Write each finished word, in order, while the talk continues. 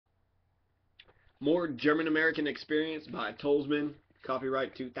More German-American Experience by Tolzman,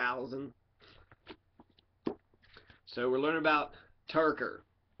 copyright 2000. So we're learning about Turker.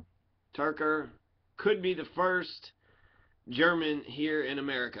 Turker could be the first German here in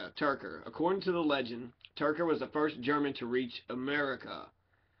America. Turker. According to the legend, Turker was the first German to reach America.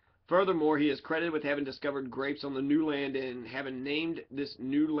 Furthermore, he is credited with having discovered grapes on the new land and having named this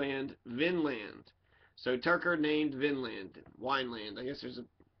new land Vinland. So Turker named Vinland, Wineland. I guess there's a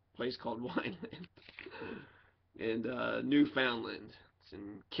place called Wineland. And Newfoundland. It's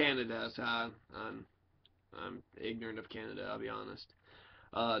in Canada, so I'm ignorant of Canada, I'll be honest.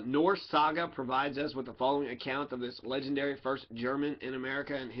 Norse saga provides us with the following account of this legendary first German in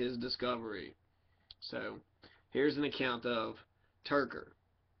America and his discovery. So, here's an account of Turker.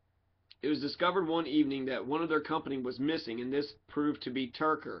 It was discovered one evening that one of their company was missing, and this proved to be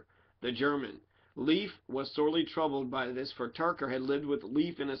Turker, the German. Leif was sorely troubled by this, for Turker had lived with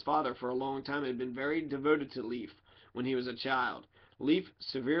Leif and his father for a long time and had been very devoted to Leif when he was a child. Leif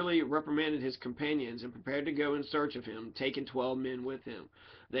severely reprimanded his companions and prepared to go in search of him, taking 12 men with him.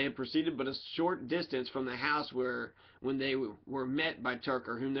 They had proceeded but a short distance from the house when they were met by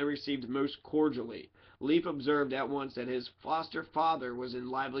Turker, whom they received most cordially. Leif observed at once that his foster father was in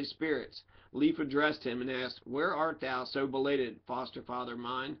lively spirits. Leif addressed him and asked, "Where art thou so belated, foster father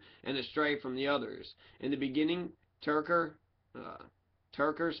mine, and astray from the others?" In the beginning, Turker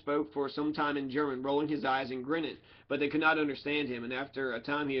spoke for some time in German, rolling his eyes and grinning, but they could not understand him, and after a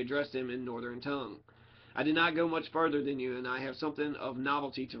time he addressed them in northern tongue. "I did not go much further than you, and I have something of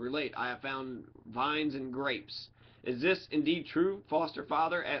novelty to relate. I have found vines and grapes." "Is this indeed true, foster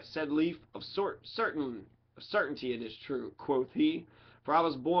father?" said Leif. "Of certainty it is true," quoth he, "for I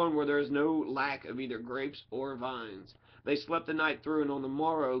was born where there is no lack of either grapes or vines." They slept the night through, and on the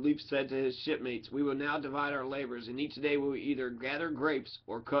morrow Leif said to his shipmates, "We will now divide our labors, and each day we will either gather grapes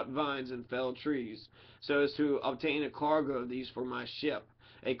or cut vines and fell trees, so as to obtain a cargo of these for my ship."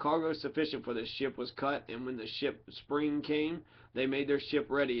 A cargo sufficient for the ship was cut, and when the spring came, they made their ship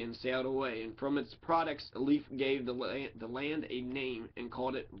ready and sailed away, and from its products Leif gave the land a name and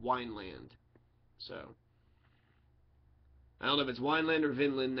called it Wineland. So, I don't know if it's Wineland or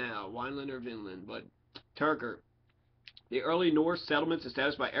Vinland now, Wineland or Vinland, but Turker. The early Norse settlements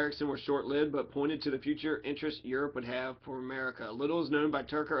established by Ericsson were short-lived, but pointed to the future interest Europe would have for America. Little is known by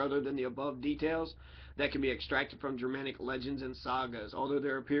Turker other than the above details that can be extracted from Germanic legends and sagas, although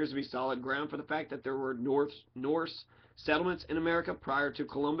there appears to be solid ground for the fact that there were Norse settlements in America prior to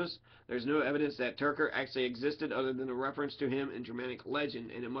Columbus. There's no evidence that Turker actually existed other than a reference to him in Germanic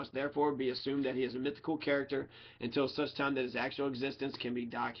legend, and it must therefore be assumed that he is a mythical character until such time that his actual existence can be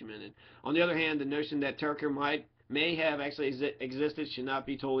documented. On the other hand, the notion that Turker may have actually existed should not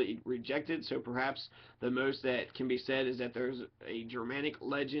be totally rejected, so perhaps the most that can be said is that there's a Germanic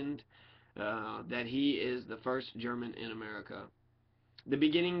legend that he is the first German in America. The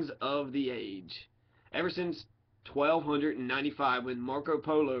beginnings of the age. Ever since 1295, when Marco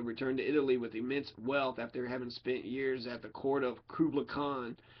Polo returned to Italy with immense wealth after having spent years at the court of Kublai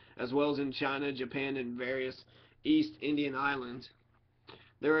Khan, as well as in China, Japan, and various East Indian islands,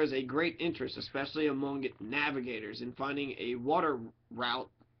 there is a great interest, especially among navigators, in finding a water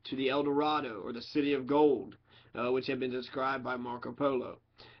route to the El Dorado, or the City of Gold, which had been described by Marco Polo.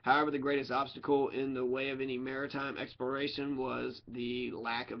 However, the greatest obstacle in the way of any maritime exploration was the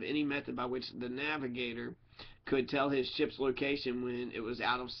lack of any method by which the navigator could tell his ship's location when it was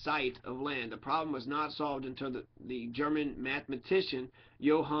out of sight of land. The problem was not solved until the German mathematician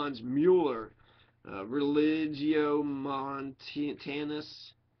Johannes Müller, Religio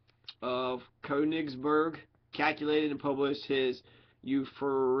Montanus of Königsberg, calculated and published his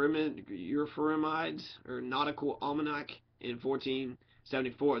Euphoremides, or Nautical Almanac, in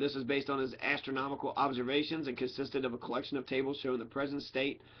 1474. This was based on his astronomical observations and consisted of a collection of tables showing the present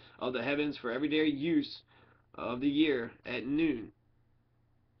state of the heavens for everyday use of the year at noon.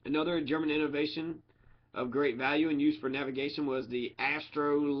 Another German innovation of great value and use for navigation was the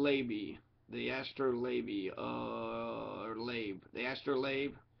astrolabe. The astrolabe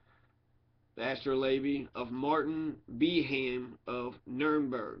of Martin Behem of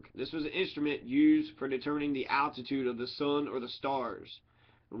Nuremberg. This was an instrument used for determining the altitude of the sun or the stars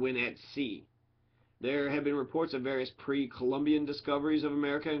when at sea. There have been reports of various pre-Columbian discoveries of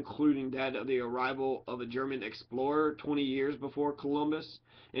America, including that of the arrival of a German explorer 20 years before Columbus.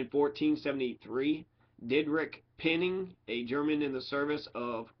 In 1473, Didrik Penning, a German in the service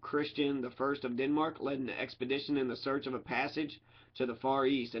of Christian I of Denmark, led an expedition in the search of a passage to the Far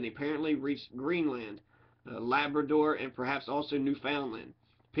East, and apparently reached Greenland, Labrador, and perhaps also Newfoundland.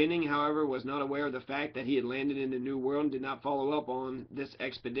 Penning, however, was not aware of the fact that he had landed in the New World and did not follow up on this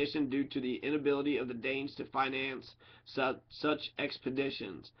expedition due to the inability of the Danes to finance such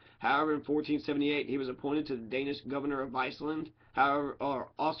expeditions. However, in 1478, he was appointed to the Danish governor of Iceland. However,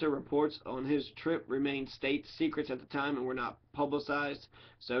 also reports on his trip remained state secrets at the time and were not publicized,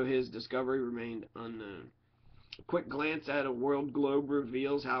 so his discovery remained unknown. A quick glance at a world globe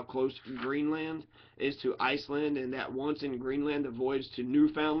reveals how close Greenland is to Iceland, and that once in Greenland, the voyage to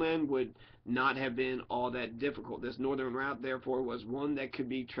Newfoundland would not have been all that difficult. This northern route, therefore, was one that could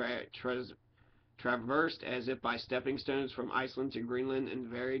be traversed as if by stepping stones from Iceland to Greenland, and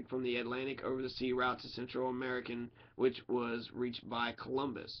varied from the Atlantic over the sea route to Central America, which was reached by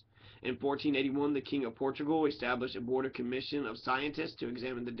Columbus. In 1481, the King of Portugal established a border commission of scientists to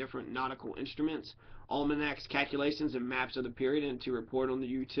examine the different nautical instruments, almanacs, calculations, and maps of the period, and to report on the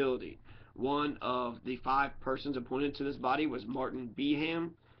utility. One of the 5 persons appointed to this body was Martin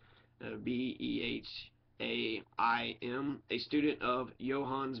Behaim, Behaim, a student of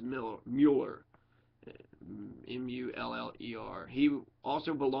Johannes Muller. Muller. He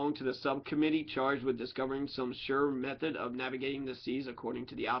also belonged to the subcommittee charged with discovering some sure method of navigating the seas according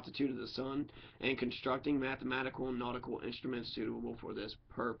to the altitude of the sun and constructing mathematical and nautical instruments suitable for this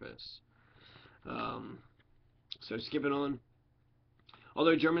purpose. So skipping on.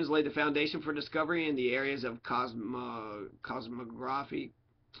 Although Germans laid the foundation for discovery in the areas of cosmography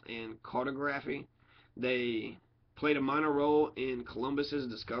and cartography, they played a minor role in Columbus's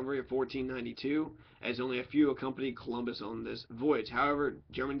discovery of 1492, as only a few accompanied Columbus on this voyage. However,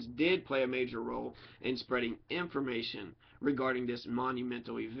 Germans did play a major role in spreading information regarding this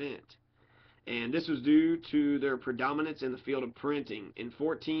monumental event, and this was due to their predominance in the field of printing. In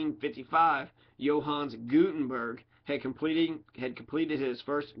 1455, Johannes Gutenberg had completed his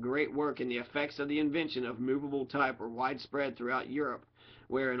first great work, and the effects of the invention of movable type were widespread throughout Europe,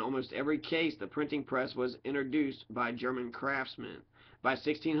 where in almost every case the printing press was introduced by German craftsmen. By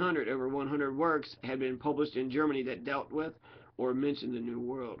 1600, over 100 works had been published in Germany that dealt with or mentioned the New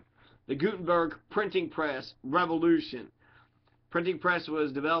World. The Gutenberg printing press revolution. Printing press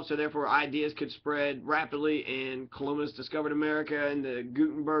was developed so therefore ideas could spread rapidly, and Columbus discovered America, and the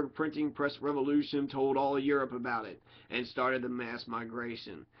Gutenberg printing press revolution told all of Europe about it and started the mass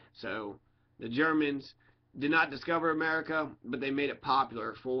migration. So the Germans did not discover America, but they made it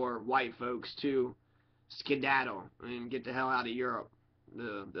popular for white folks to skedaddle and get the hell out of Europe.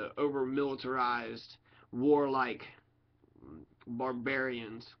 The over-militarized, warlike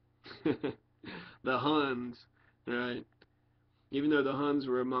barbarians. The Huns, right? Even though the Huns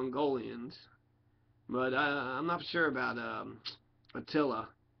were Mongolians. But I'm not sure about Attila.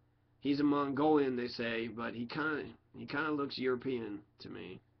 He's a Mongolian, they say, but he kind of looks European to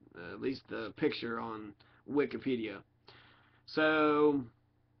me. At least the picture on Wikipedia. So,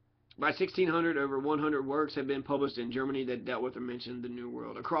 by 1600, over 100 works had been published in Germany that dealt with or mentioned the New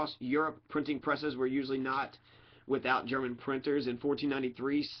World. Across Europe, printing presses were usually not without German printers. In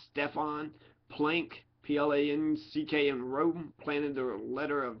 1493, Stefan Planck, P-L-A-N-C-K, in Rome, planted the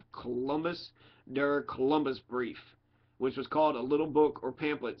letter of Columbus, Der Columbus Brief, which was called a little book or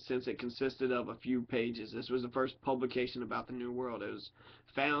pamphlet since it consisted of a few pages. This was the first publication about the New World. It was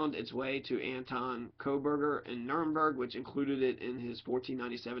found its way to Anton Koberger in Nuremberg, which included it in his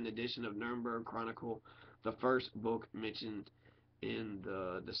 1497 edition of Nuremberg Chronicle, the first book mentioned in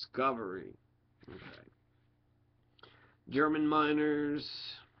the discovery. Okay. German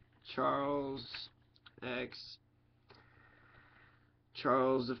miners, Charles V, I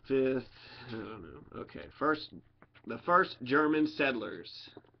don't know. Okay, the first German settlers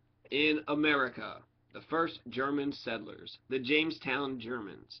in America. The first German settlers, the Jamestown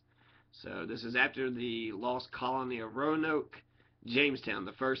Germans. So this is after the lost colony of Roanoke. Jamestown,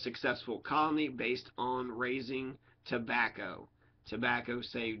 the first successful colony based on raising tobacco. Tobacco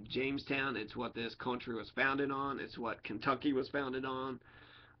saved Jamestown. It's what this country was founded on. It's what Kentucky was founded on.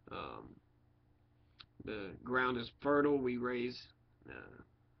 The ground is fertile. We raise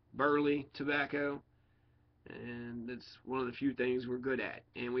burley tobacco, and it's one of the few things we're good at.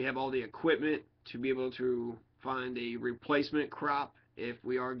 And we have all the equipment to be able to find a replacement crop if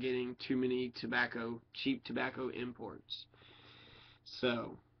we are getting too many cheap tobacco imports.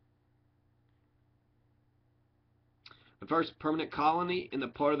 So, the first permanent colony in the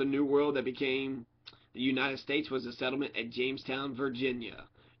part of the New World that became the United States was a settlement at Jamestown, Virginia.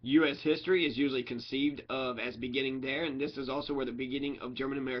 U.S. history is usually conceived of as beginning there, and this is also where the beginning of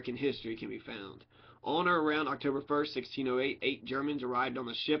German American history can be found. On or around October 1st, 1608, 8 Germans arrived on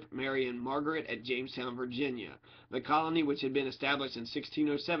the ship Mary and Margaret at Jamestown, Virginia, the colony which had been established in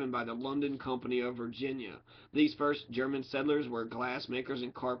 1607 by the London Company of Virginia. These first German settlers were glassmakers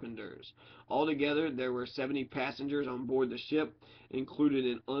and carpenters. Altogether, there were 70 passengers on board the ship,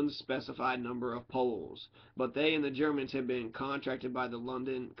 including an unspecified number of Poles. But they and the Germans had been contracted by the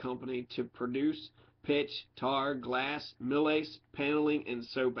London Company to produce pitch, tar, glass, millace, paneling, and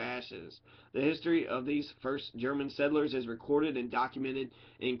soap ashes. The history of these first German settlers is recorded and documented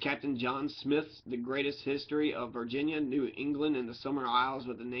in Captain John Smith's The Greatest History of Virginia, New England, and the Summer Isles,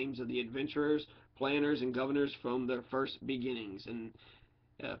 with the names of the adventurers, planners, and governors from their first beginnings in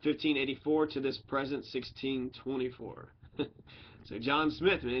 1584 to this present 1624. So John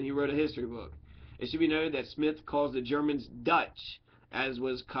Smith, man, he wrote a history book. It should be noted that Smith calls the Germans Dutch, as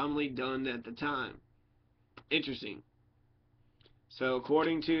was commonly done at the time. Interesting. So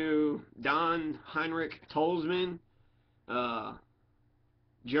according to Don Heinrich Tolzman,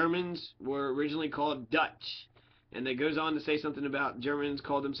 Germans were originally called Dutch. And it goes on to say something about Germans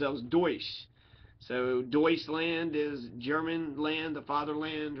called themselves Deutsch. So Deutschland is German land, the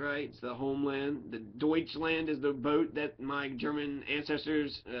fatherland, right? It's the homeland. The Deutschland is the boat that my German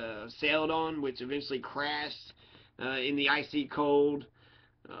ancestors sailed on, which eventually crashed in the icy cold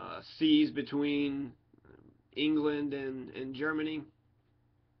seas between England and Germany.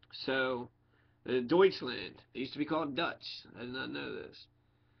 So Deutschland, it used to be called Dutch. I did not know this.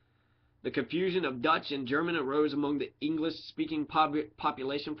 The confusion of Dutch and German arose among the English-speaking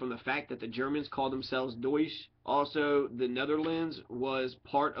population from the fact that the Germans called themselves Deutsch. Also, the Netherlands was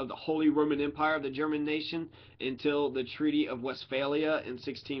part of the Holy Roman Empire of the German nation until the Treaty of Westphalia in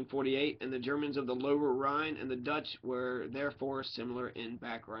 1648, and the Germans of the Lower Rhine and the Dutch were therefore similar in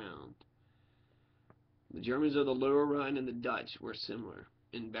background. The Germans of the Lower Rhine and the Dutch were similar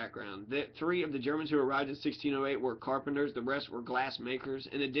in background. The 3 of the Germans who arrived in 1608 were carpenters, the rest were glass makers.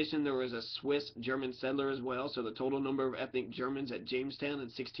 In addition, there was a Swiss German settler as well, so the total number of ethnic Germans at Jamestown in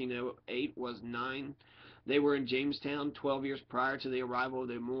 1608 was 9. They were in Jamestown 12 years prior to the arrival of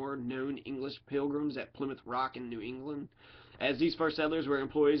the more known English pilgrims at Plymouth Rock in New England. As these first settlers were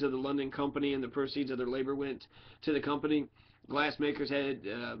employees of the London Company and the proceeds of their labor went to the company, glassmakers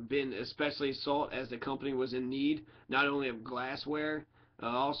had been especially sought as the company was in need not only of glassware,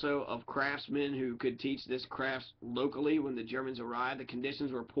 also of craftsmen who could teach this craft locally. When the Germans arrived, the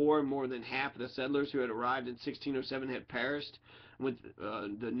conditions were poor, and more than half of the settlers who had arrived in 1607 had perished. With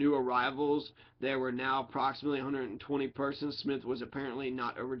the new arrivals, there were now approximately 120 persons. Smith was apparently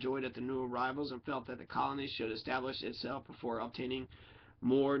not overjoyed at the new arrivals and felt that the colony should establish itself before obtaining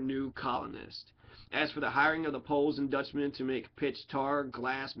more new colonists. As for the hiring of the Poles and Dutchmen to make pitch, tar,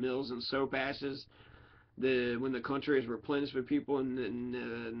 glass, mills, and soap ashes, when the country is replenished with people and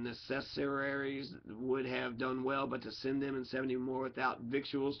the necessaries would have done well, but to send them and 70 more without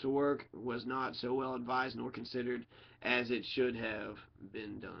victuals to work was not so well advised nor considered as it should have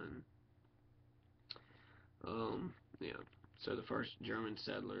been done. Yeah, so the first German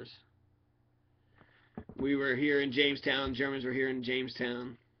settlers. We were here in Jamestown, Germans were here in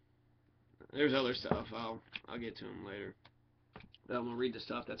Jamestown. There's other stuff, I'll get to them later. I'm going to read the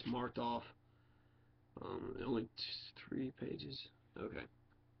stuff that's marked off. Only 3 pages. Okay.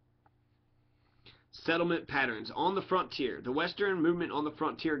 Settlement patterns on the frontier. The Western movement on the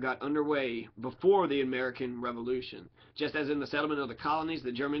frontier got underway before the American Revolution. Just as in the settlement of the colonies,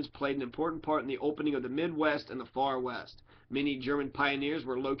 the Germans played an important part in the opening of the Midwest and the Far West. Many German pioneers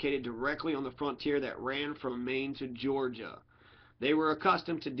were located directly on the frontier that ran from Maine to Georgia. They were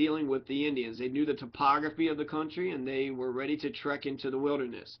accustomed to dealing with the Indians. They knew the topography of the country, and they were ready to trek into the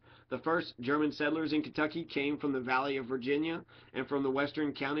wilderness. The first German settlers in Kentucky came from the Valley of Virginia and from the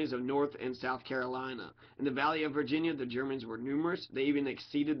western counties of North and South Carolina. In the Valley of Virginia, the Germans were numerous. They even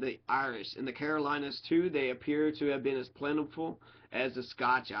exceeded the Irish. In the Carolinas, too, they appear to have been as plentiful as the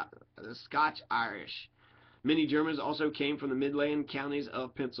Scotch-Irish. Many Germans also came from the Midland counties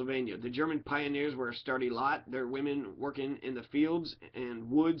of Pennsylvania. The German pioneers were a sturdy lot, their women working in the fields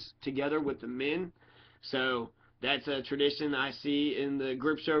and woods together with the men. So that's a tradition I see in the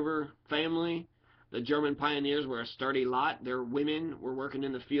Gripshover family. The German pioneers were a sturdy lot. Their women were working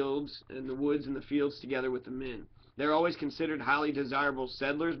in the fields, in the woods and the fields together with the men. They're always considered highly desirable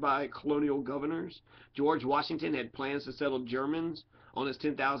settlers by colonial governors. George Washington had plans to settle Germans on his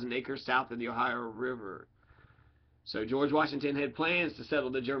 10,000 acres south of the Ohio River. So George Washington had plans to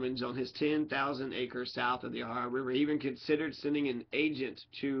settle the Germans on his 10,000 acres south of the Ohio River. He even considered sending an agent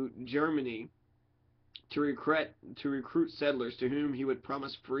to Germany to recruit settlers to whom he would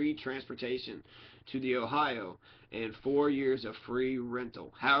promise free transportation to the Ohio and 4 years of free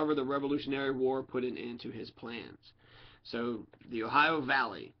rental. However, the Revolutionary War put an end to his plans. So the Ohio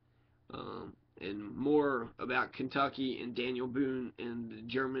Valley, and more about Kentucky and Daniel Boone and the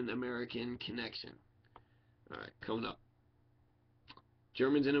German-American connection. All right, coming up.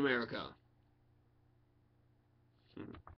 Germans in America.